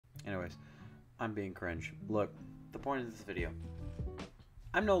I'm being cringe. Look, the point of this video,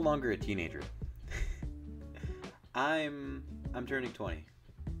 I'm no longer a teenager. I'm turning 20.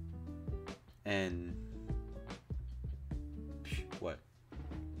 And what?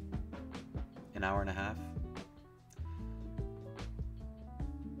 An hour and a half?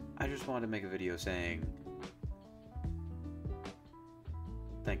 I just wanted to make a video saying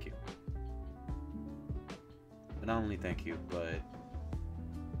thank you. But not only thank you, but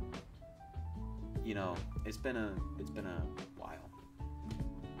you know, it's been a while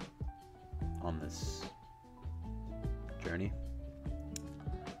on this journey.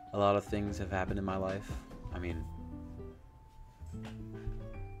 A lot of things have happened in my life. I mean,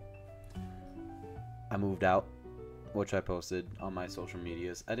 I moved out, which I posted on my social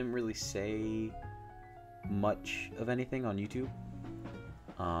medias. I didn't really say much of anything on YouTube.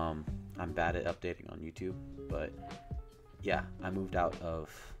 I'm bad at updating on YouTube, but yeah, I moved out of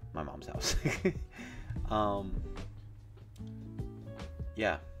my mom's house.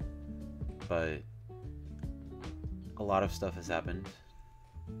 Yeah, but a lot of stuff has happened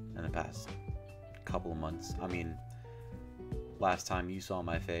in the past couple of months. I mean, last time you saw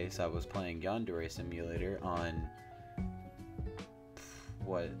my face, I was playing Yandere Simulator on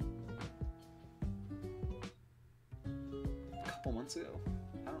what? A couple months ago?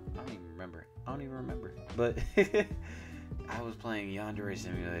 I don't even remember. But I was playing Yandere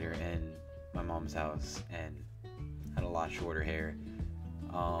Simulator in my mom's house and had a lot shorter hair.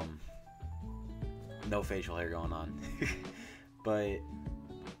 No facial hair going on. But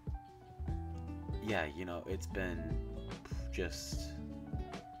yeah, you know, it's been just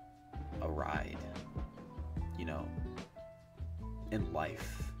a ride, you know, in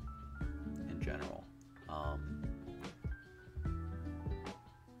life in general.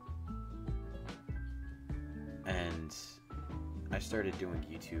 And I started doing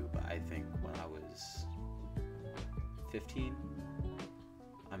YouTube, I think, when I was 15.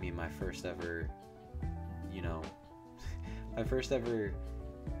 I mean, my first ever, you know, my first ever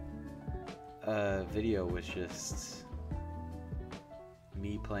video was just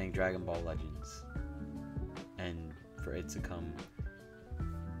me playing Dragon Ball Legends, and for it to come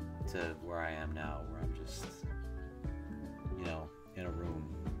to where I am now, where I'm just, you know, in a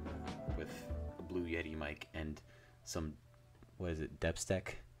room with a Blue Yeti mic and some, what is it,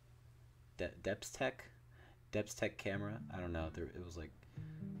 Depstech camera. I don't know, it was like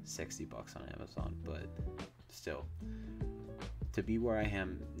 $60 on Amazon, but still, to be where I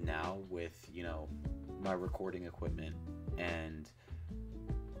am now with, you know, my recording equipment, and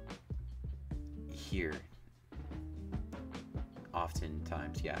here,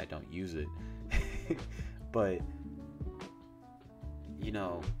 oftentimes, yeah, I don't use it, but, you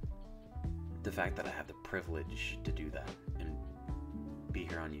know, the fact that I have the privilege to do that and be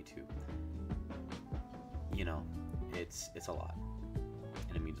here on YouTube, you know, it's a lot,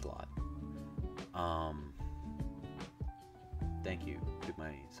 and it means a lot. Thank you to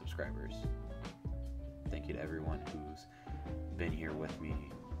my subscribers. Thank you to everyone who's been here with me,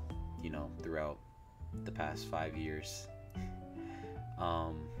 you know, throughout the past 5 years,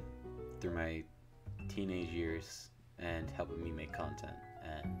 through my teenage years, and helping me make content,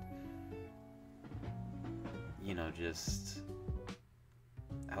 and, you know, just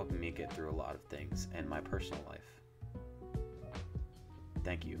helping me get through a lot of things in my personal life.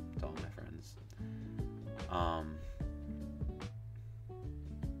 Thank you to all my friends.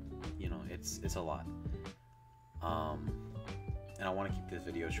 You know, it's a lot. And I want to keep this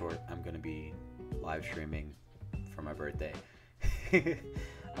video short. I'm going to be live streaming for my birthday.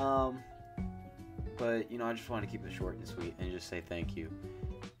 But, you know, I just want to keep it short and sweet and just say thank you.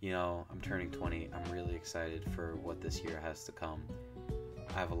 You know, I'm turning 20. I'm really excited for what this year has to come.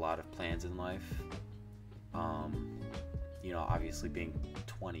 I have a lot of plans in life. You know, obviously being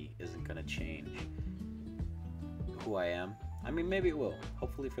 20 isn't going to change who I am. I mean, maybe it will.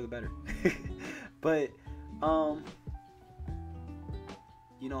 Hopefully for the better. But,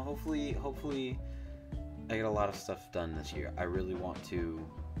 you know, hopefully I get a lot of stuff done this year. I really want to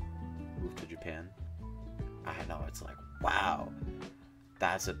move to Japan. I know, it's like, wow,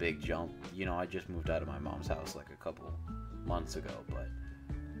 that's a big jump. You know, I just moved out of my mom's house like a couple months ago, but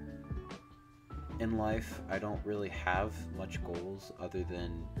in life, I don't really have much goals other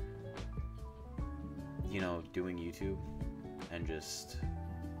than, you know, doing YouTube and just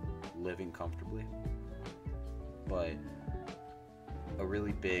living comfortably. But a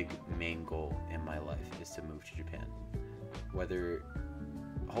really big main goal in my life is to move to Japan. Whether,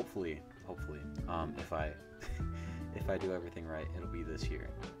 hopefully, if I do everything right, it'll be this year.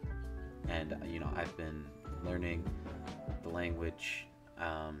 And, you know, I've been learning the language,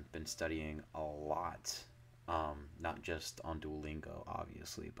 been been studying a lot, not just on Duolingo,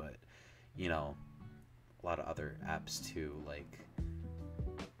 obviously, but you know, a lot of other apps too, like,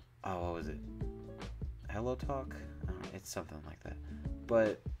 oh, what was it? Hello Talk? It's something like that.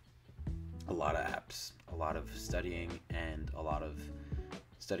 But a lot of apps, a lot of studying, and a lot of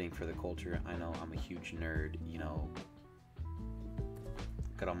studying for the culture. I know I'm a huge nerd, you know,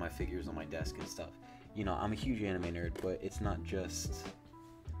 got all my figures on my desk and stuff. You know, I'm a huge anime nerd, but it's not just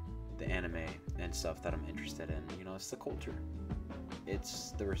the anime and stuff that I'm interested in. You know, it's the culture.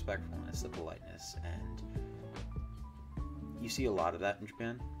 It's the respectfulness, the politeness, and you see a lot of that in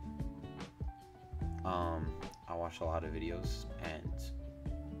Japan. I watch a lot of videos, and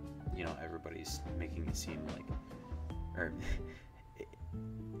you know, everybody's making it seem like, or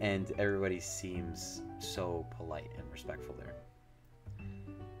and everybody seems so polite and respectful there.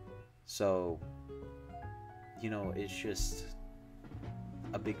 So, you know, it's just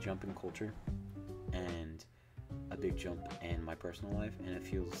a big jump in culture and a big jump in my personal life, and it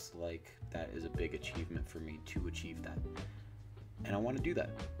feels like that is a big achievement for me to achieve that. And I want to do that.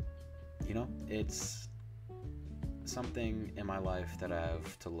 You know, it's something in my life that I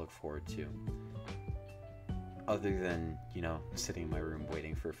have to look forward to. Other than, you know, sitting in my room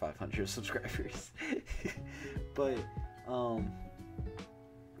waiting for 500 subscribers. But,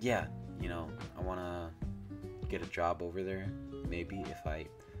 yeah, you know, I want to get a job over there. Maybe if I,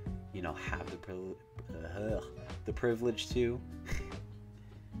 you know, have the privilege to.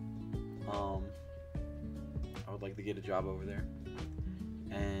 I would like to get a job over there.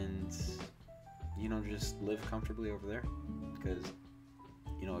 And, you know, just live comfortably over there. Because,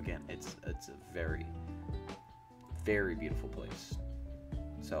 you know, again, it's a very, very beautiful place.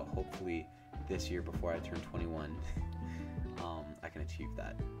 So hopefully this year before I turn 21, I can achieve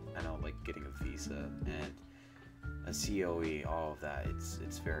that. I know, like, getting a visa and a COE, all of that,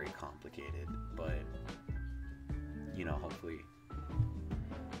 it's very complicated, but you know, hopefully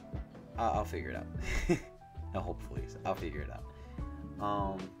I'll figure it out. No, hopefully I'll figure it out.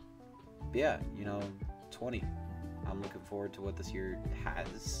 But yeah, you know, 20, I'm looking forward to what this year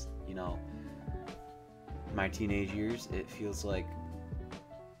has. You know, my teenage years, it feels like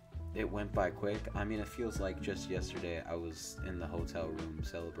it went by quick. I mean, it feels like just yesterday I was in the hotel room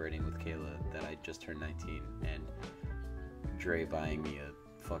celebrating with Kayla that I just turned 19, and Dre buying me a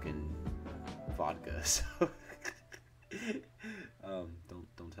fucking vodka. So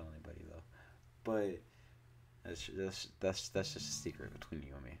don't tell anybody though. But that's just a secret between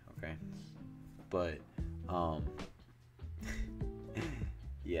you and me, okay? But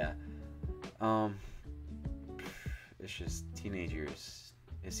yeah, it's just teenage years.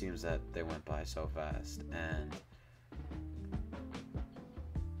 It seems that they went by so fast, and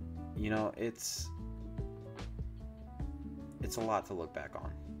you know, it's a lot to look back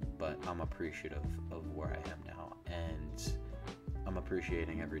on, but I'm appreciative of where I am now, and I'm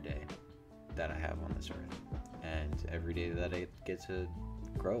appreciating every day that I have on this earth, and every day that I get to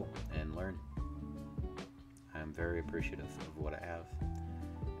grow and learn. I'm very appreciative of what I have,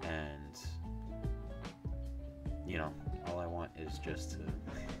 and you know, all I want is just to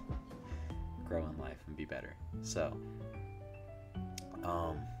grow in life and be better. So,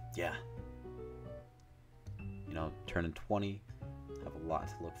 yeah. You know, turning 20, have a lot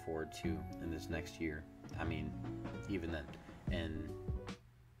to look forward to in this next year. I mean, even then, and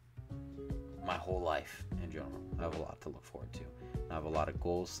my whole life in general, I have a lot to look forward to. I have a lot of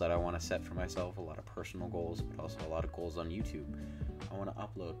goals that I want to set for myself, a lot of personal goals, but also a lot of goals on YouTube. I want to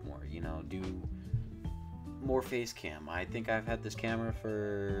upload more, you know, do more face cam. I think I've had this camera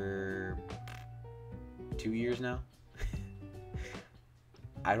for 2 years now.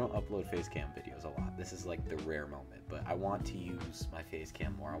 I don't upload face cam videos a lot. This is like the rare moment, but I want to use my face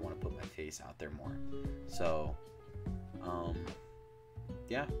cam more. I want to put my face out there more. So,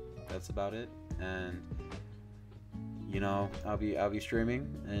 yeah, that's about it. And you know, I'll be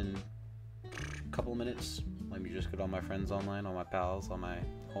streaming in a couple of minutes. Let me just get all my friends online, all my pals, all my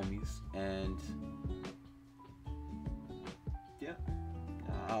homies, and yeah,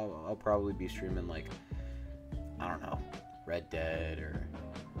 I'll probably be streaming, like, I don't know, Red Dead or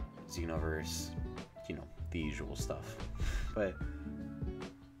Xenoverse, you know, the usual stuff. But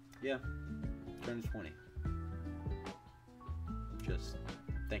yeah, turning 20. Just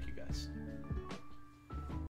thank you guys.